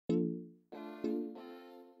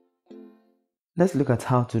Let's look at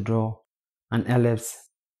how to draw an ellipse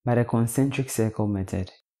by the concentric circle method.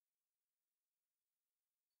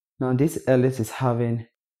 Now this ellipse is having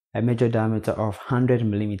a major diameter of 100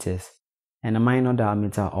 millimeters and a minor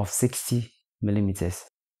diameter of 60 millimeters.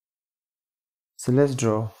 So let's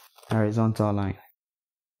draw a horizontal line.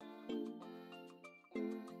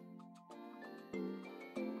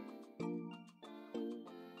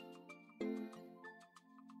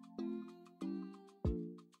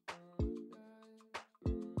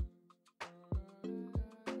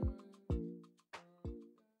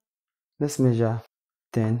 Let's measure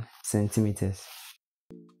 10 centimeters.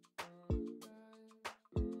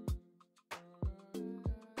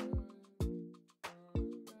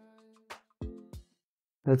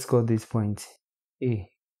 Let's call this point A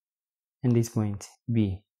and this point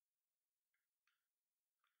B.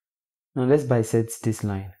 Now let's bisect this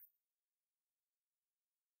line.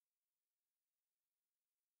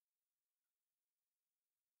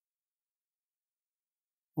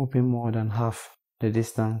 Open more than half the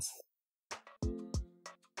distance.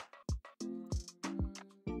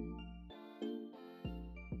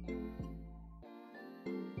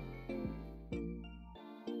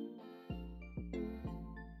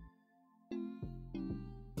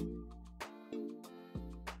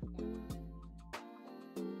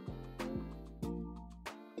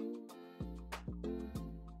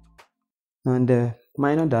 And the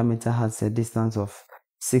minor diameter has a distance of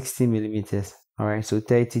 60 millimeters. Alright, so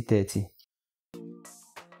 30-30.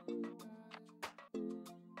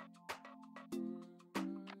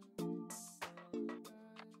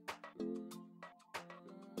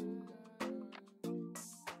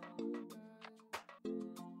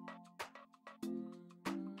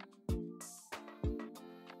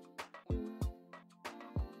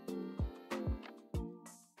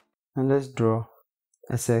 And let's draw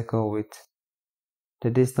a circle with the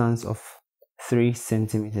distance of 3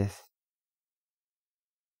 centimeters.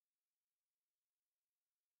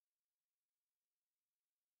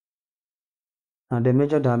 Now the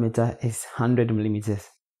major diameter is 100 millimeters.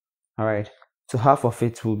 Alright, so half of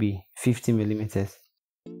it will be 50 millimeters.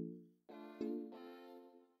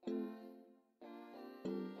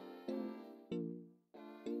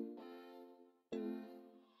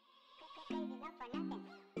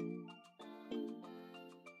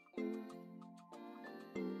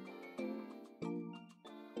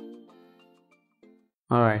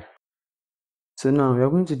 Alright, so now we are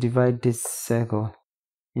going to divide this circle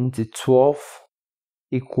into 12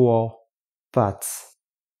 equal parts.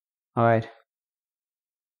 Alright,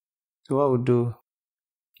 so what we'll do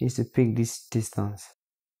is to pick this distance.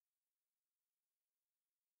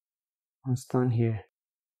 I'll stand here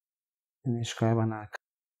and describe an arc.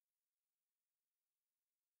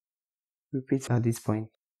 Repeat at this point.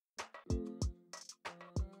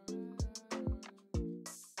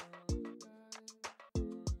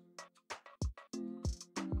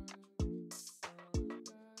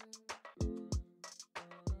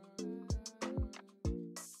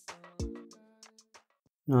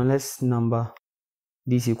 Now let's number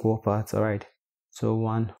these equal parts. Alright, so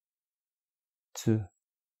 1, 2,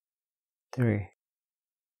 3,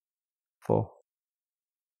 4.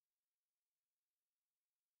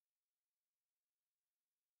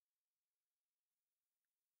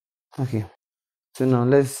 Okay, so now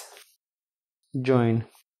let's join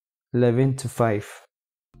 11 to 5.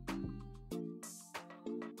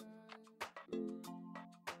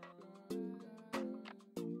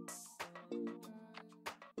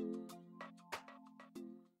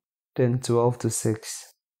 Then 12 to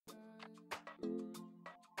 6.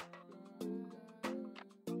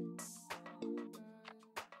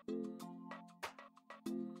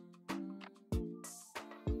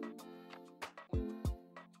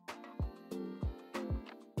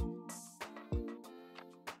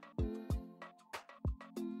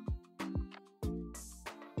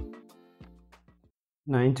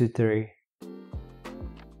 Nine to 3.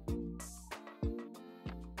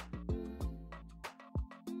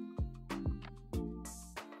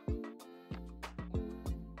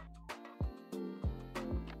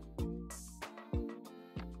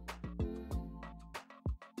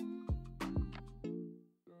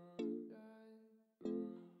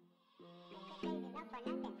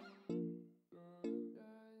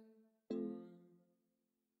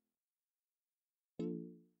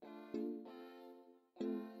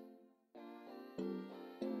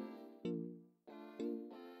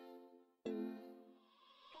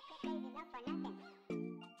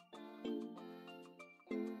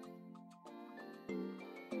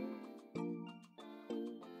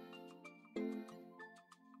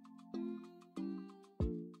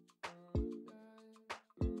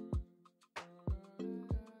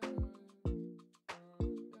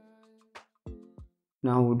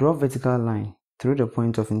 Now we'll draw a vertical line through the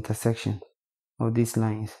point of intersection of these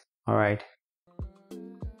lines. Alright.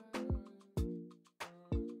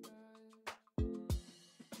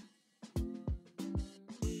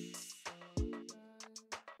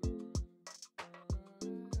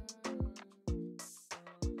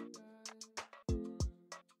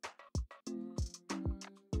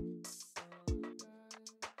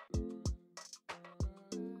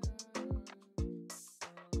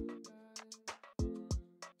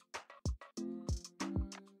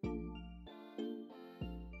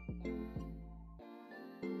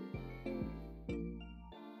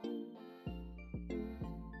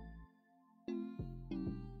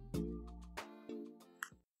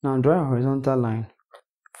 Now draw a horizontal line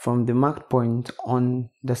from the marked point on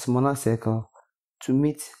the smaller circle to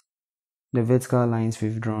meet the vertical lines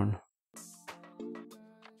we've drawn.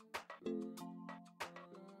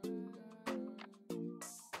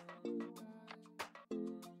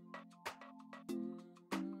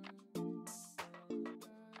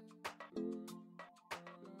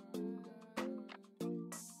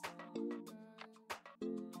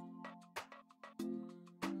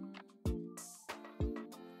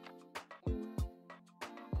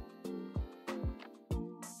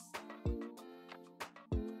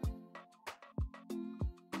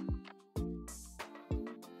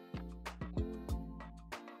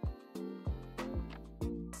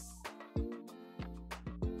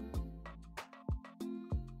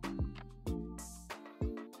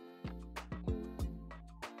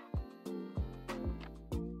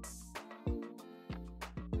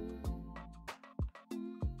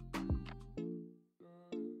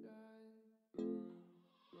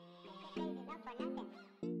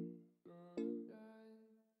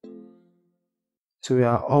 So we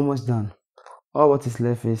are almost done. All what is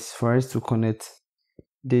left is for us to connect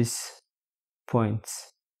these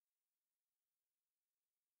points.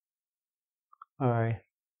 Alright,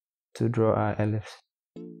 to draw our ellipse.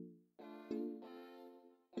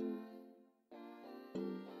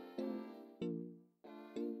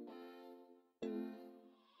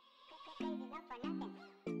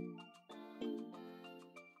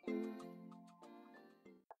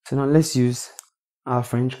 So now let's use our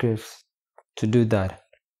French curves to do that.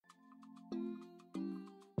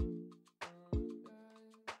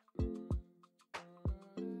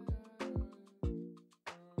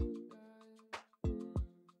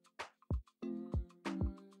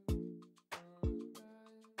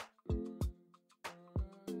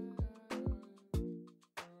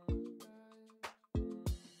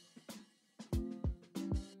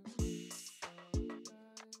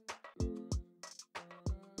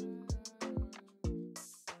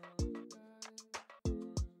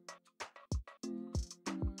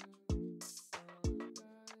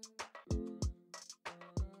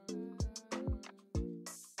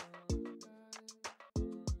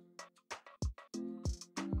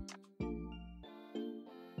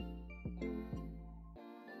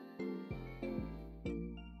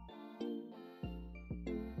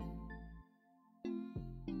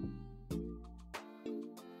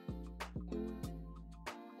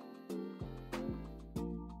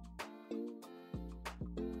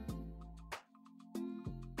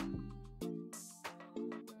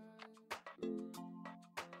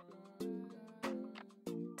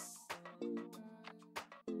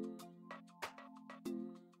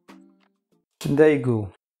 There you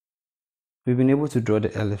go. We've been able to draw the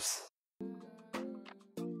ellipse.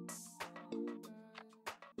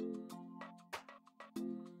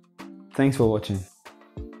 Thanks for watching.